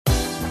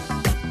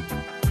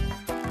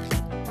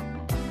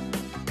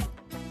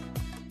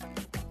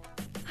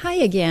Hi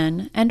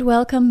again, and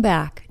welcome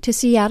back to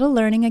Seattle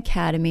Learning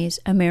Academy's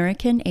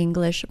American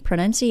English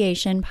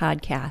Pronunciation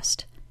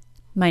Podcast.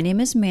 My name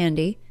is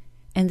Mandy,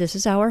 and this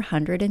is our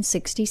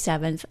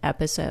 167th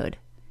episode.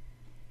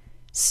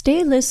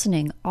 Stay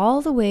listening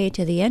all the way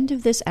to the end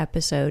of this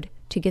episode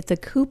to get the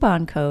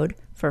coupon code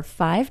for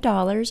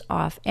 $5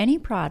 off any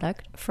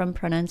product from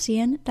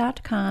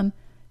Pronuncian.com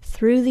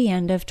through the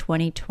end of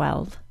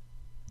 2012.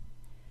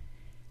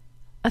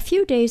 A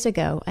few days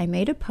ago, I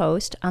made a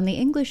post on the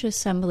English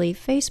Assembly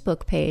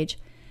Facebook page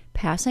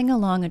passing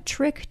along a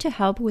trick to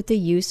help with the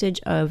usage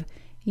of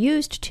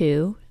used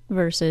to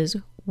versus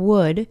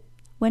would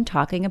when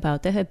talking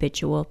about the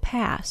habitual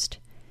past.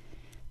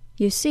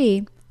 You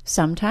see,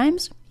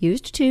 sometimes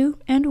used to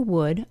and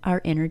would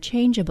are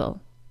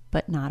interchangeable,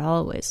 but not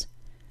always.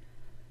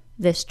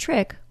 This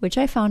trick, which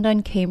I found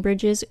on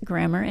Cambridge's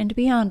Grammar and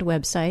Beyond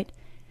website,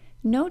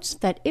 notes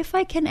that if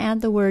I can add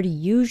the word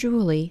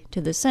usually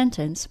to the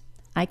sentence,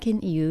 I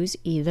can use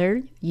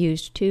either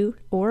used to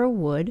or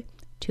would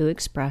to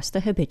express the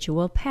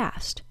habitual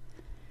past.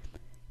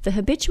 The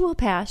habitual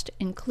past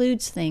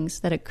includes things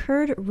that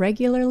occurred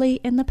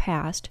regularly in the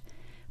past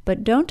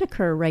but don't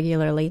occur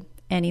regularly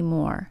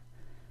anymore.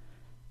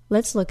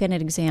 Let's look at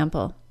an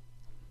example.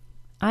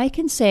 I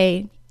can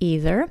say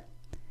either,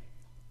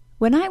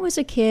 "When I was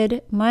a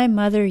kid, my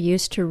mother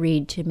used to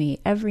read to me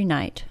every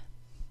night,"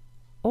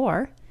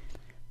 or,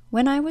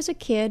 "When I was a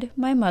kid,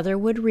 my mother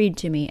would read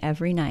to me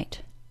every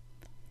night."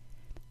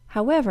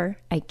 However,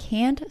 I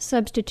can't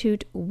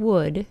substitute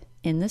would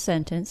in the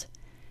sentence,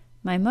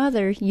 "My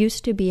mother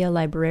used to be a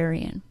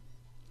librarian."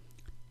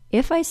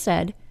 If I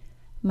said,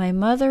 "My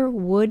mother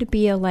would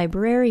be a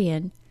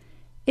librarian,"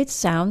 it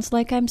sounds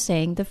like I'm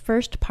saying the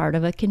first part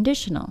of a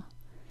conditional.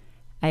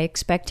 I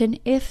expect an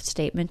if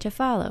statement to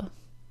follow.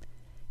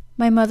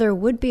 My mother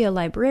would be a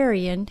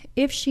librarian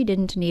if she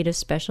didn't need a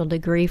special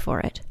degree for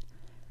it.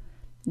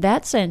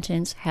 That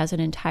sentence has an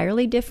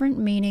entirely different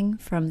meaning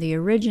from the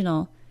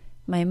original,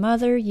 "My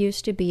mother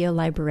used to be a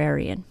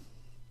librarian."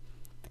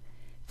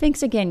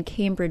 Thanks again,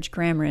 Cambridge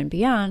Grammar and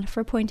Beyond,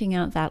 for pointing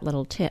out that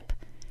little tip.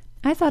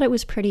 I thought it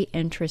was pretty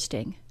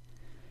interesting.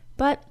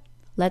 But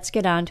let's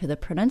get on to the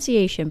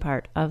pronunciation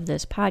part of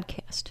this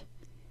podcast.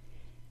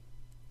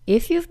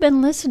 If you've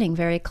been listening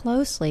very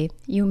closely,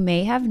 you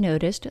may have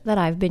noticed that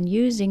I've been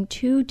using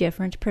two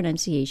different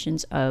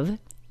pronunciations of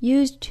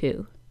used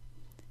to.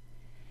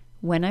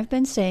 When I've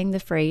been saying the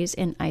phrase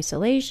in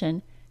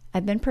isolation,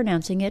 I've been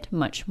pronouncing it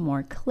much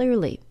more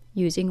clearly,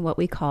 using what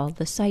we call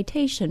the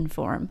citation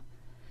form.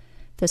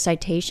 The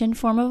citation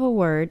form of a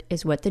word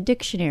is what the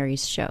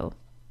dictionaries show.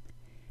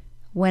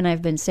 When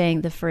I've been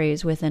saying the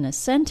phrase within a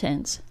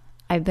sentence,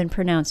 I've been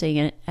pronouncing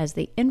it as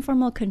the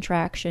informal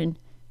contraction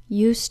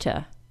used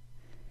to.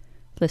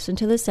 Listen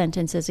to the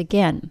sentences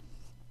again.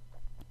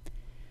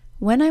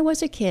 When I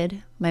was a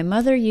kid, my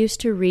mother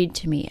used to read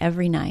to me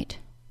every night.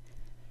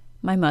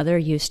 My mother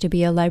used to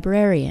be a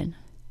librarian.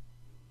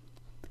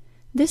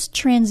 This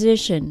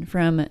transition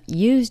from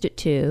used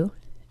to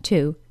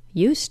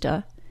used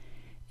to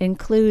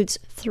includes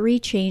three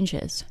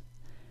changes.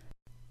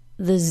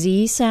 The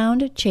Z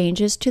sound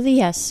changes to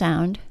the S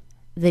sound,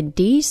 the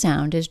D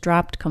sound is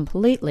dropped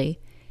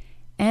completely,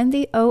 and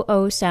the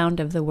OO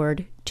sound of the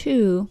word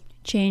to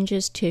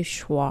changes to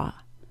schwa.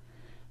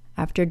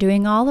 After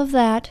doing all of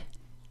that,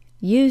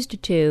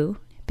 used to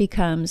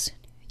becomes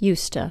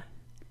used to.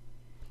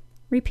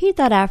 Repeat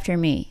that after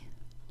me.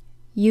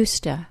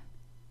 Used to.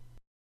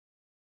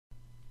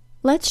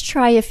 Let's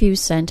try a few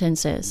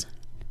sentences.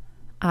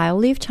 I'll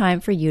leave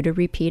time for you to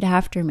repeat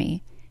after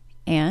me,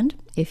 and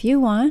if you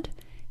want,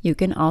 you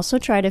can also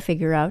try to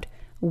figure out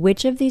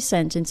which of these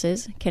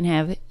sentences can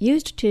have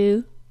used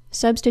to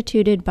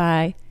substituted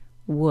by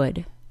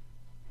would.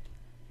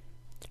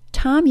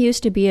 Tom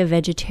used to be a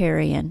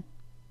vegetarian.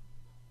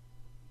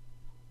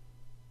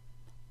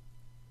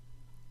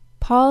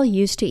 Paul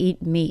used to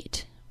eat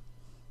meat.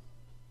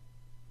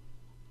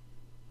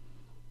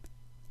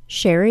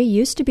 Sherry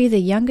used to be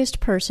the youngest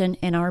person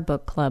in our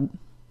book club.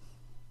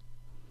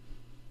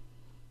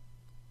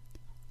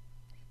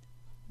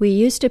 We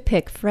used to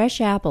pick fresh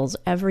apples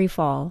every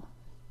fall.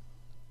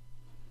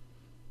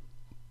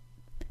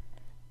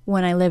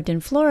 When I lived in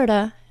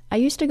Florida, I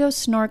used to go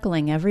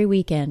snorkeling every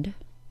weekend.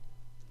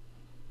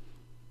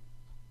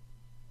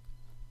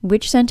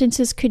 Which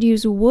sentences could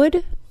use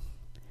would?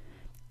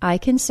 I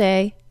can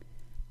say,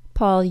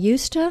 Paul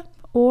used to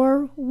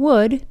or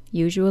would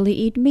usually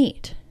eat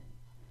meat.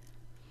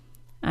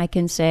 I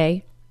can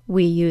say,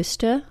 we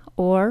used to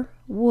or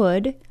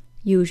would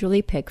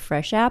usually pick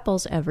fresh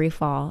apples every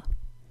fall.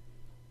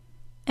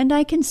 And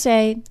I can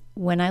say,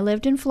 when I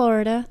lived in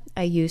Florida,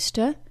 I used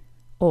to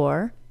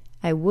or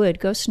I would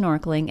go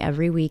snorkeling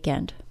every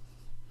weekend.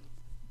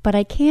 But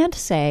I can't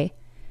say,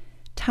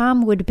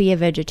 Tom would be a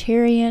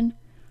vegetarian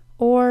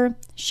or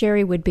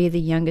Sherry would be the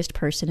youngest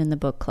person in the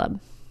book club.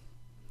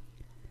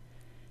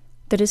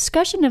 The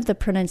discussion of the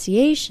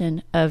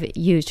pronunciation of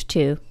used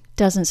to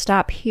doesn't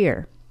stop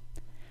here.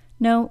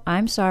 No,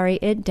 I'm sorry,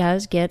 it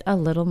does get a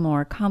little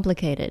more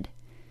complicated.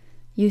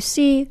 You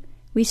see,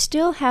 we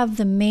still have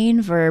the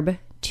main verb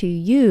to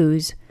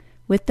use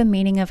with the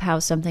meaning of how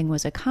something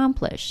was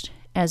accomplished,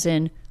 as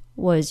in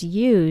was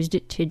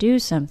used to do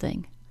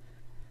something.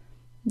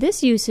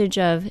 This usage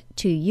of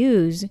to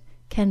use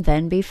can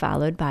then be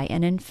followed by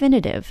an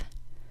infinitive.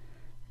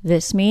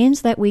 This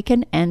means that we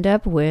can end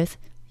up with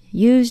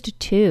used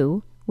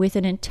to with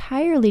an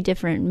entirely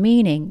different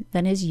meaning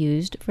than is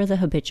used for the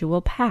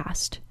habitual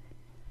past.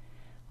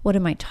 What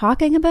am I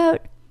talking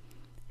about?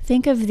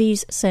 Think of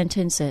these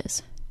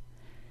sentences.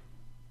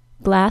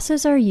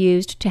 Glasses are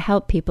used to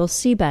help people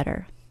see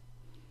better.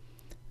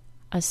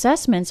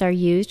 Assessments are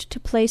used to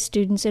place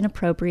students in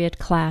appropriate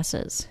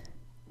classes.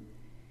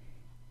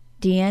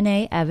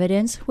 DNA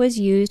evidence was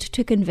used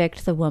to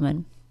convict the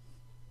woman.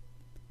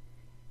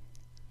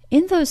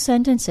 In those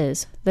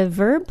sentences, the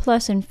verb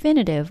plus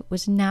infinitive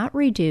was not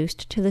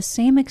reduced to the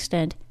same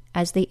extent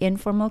as the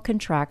informal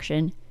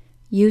contraction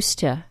used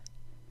to.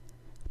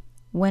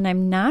 When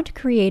I'm not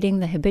creating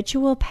the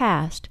habitual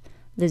past,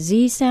 the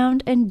Z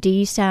sound and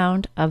D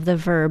sound of the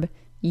verb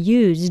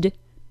used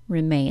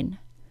remain.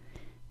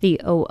 The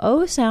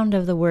OO sound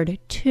of the word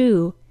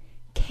to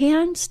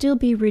can still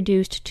be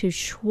reduced to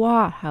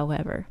schwa,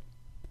 however.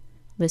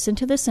 Listen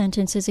to the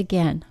sentences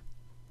again.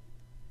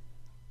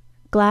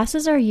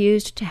 Glasses are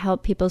used to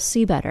help people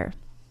see better.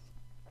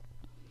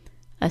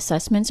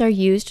 Assessments are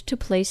used to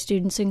place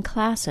students in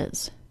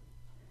classes.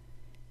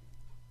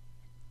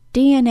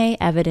 DNA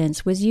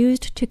evidence was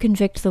used to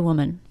convict the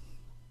woman.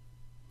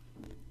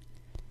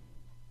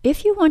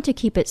 If you want to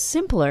keep it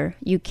simpler,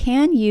 you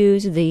can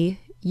use the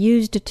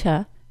used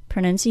to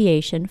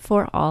pronunciation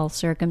for all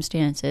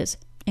circumstances,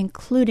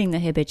 including the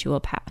habitual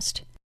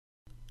past.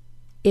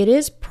 It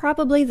is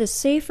probably the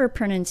safer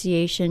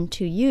pronunciation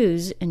to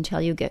use until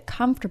you get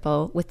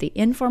comfortable with the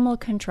informal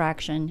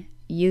contraction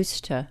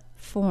used to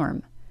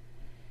form.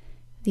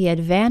 The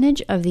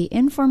advantage of the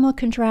informal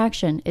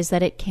contraction is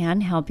that it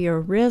can help your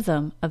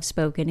rhythm of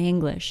spoken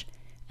English,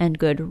 and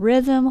good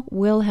rhythm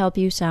will help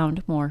you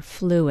sound more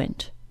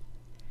fluent.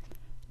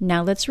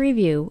 Now let's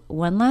review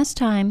one last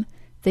time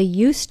the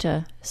used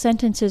to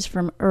sentences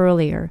from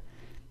earlier.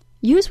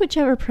 Use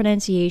whichever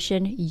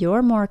pronunciation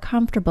you're more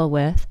comfortable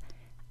with.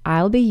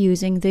 I'll be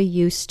using the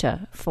used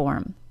to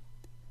form.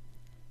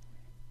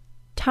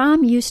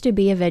 Tom used to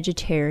be a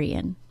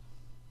vegetarian.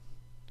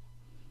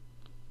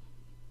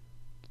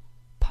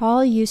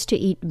 Paul used to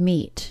eat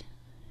meat.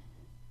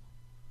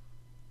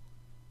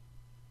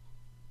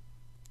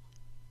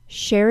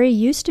 Sherry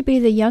used to be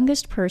the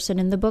youngest person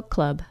in the book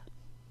club.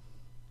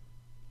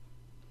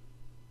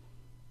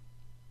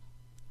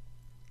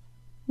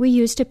 We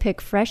used to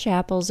pick fresh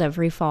apples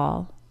every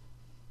fall.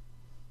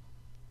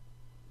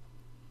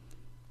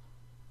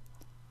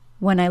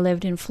 When I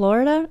lived in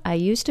Florida, I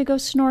used to go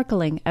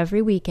snorkeling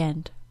every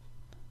weekend.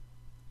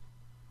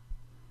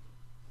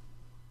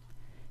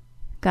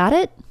 Got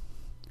it?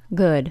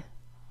 Good.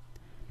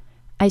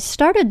 I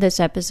started this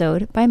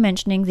episode by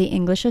mentioning the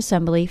English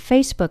Assembly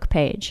Facebook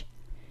page.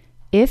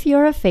 If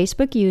you're a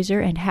Facebook user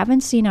and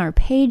haven't seen our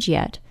page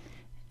yet,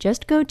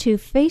 just go to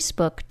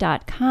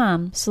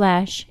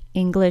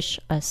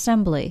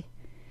facebook.com/EnglishAssembly.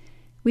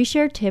 We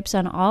share tips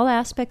on all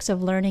aspects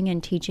of learning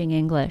and teaching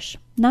English,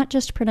 not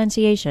just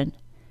pronunciation.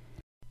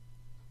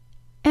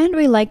 And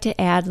we like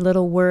to add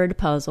little word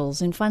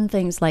puzzles and fun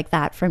things like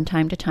that from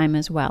time to time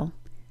as well.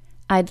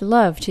 I'd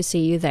love to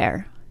see you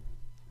there.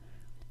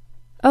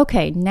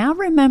 Okay, now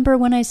remember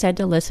when I said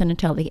to listen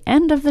until the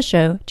end of the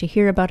show to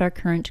hear about our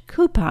current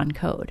coupon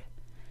code.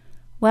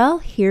 Well,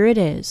 here it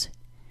is.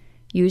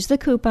 Use the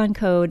coupon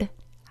code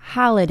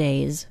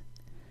HOLIDAYS.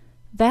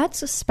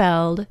 That's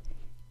spelled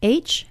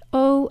HOLIDAYS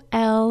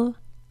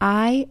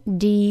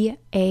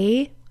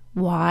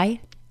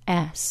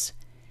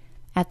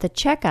at the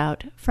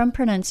checkout from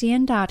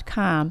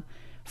Pronuncian.com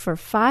for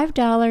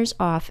 $5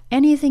 off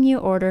anything you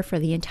order for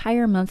the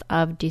entire month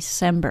of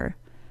December.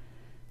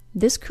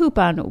 This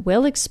coupon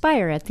will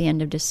expire at the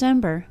end of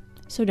December,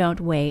 so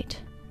don't wait.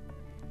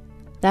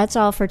 That's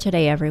all for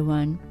today,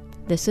 everyone.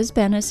 This has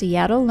been a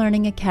Seattle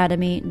Learning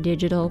Academy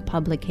digital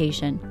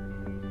publication.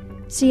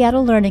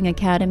 Seattle Learning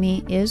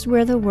Academy is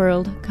where the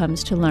world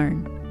comes to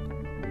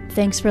learn.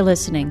 Thanks for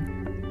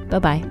listening.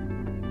 Bye-bye.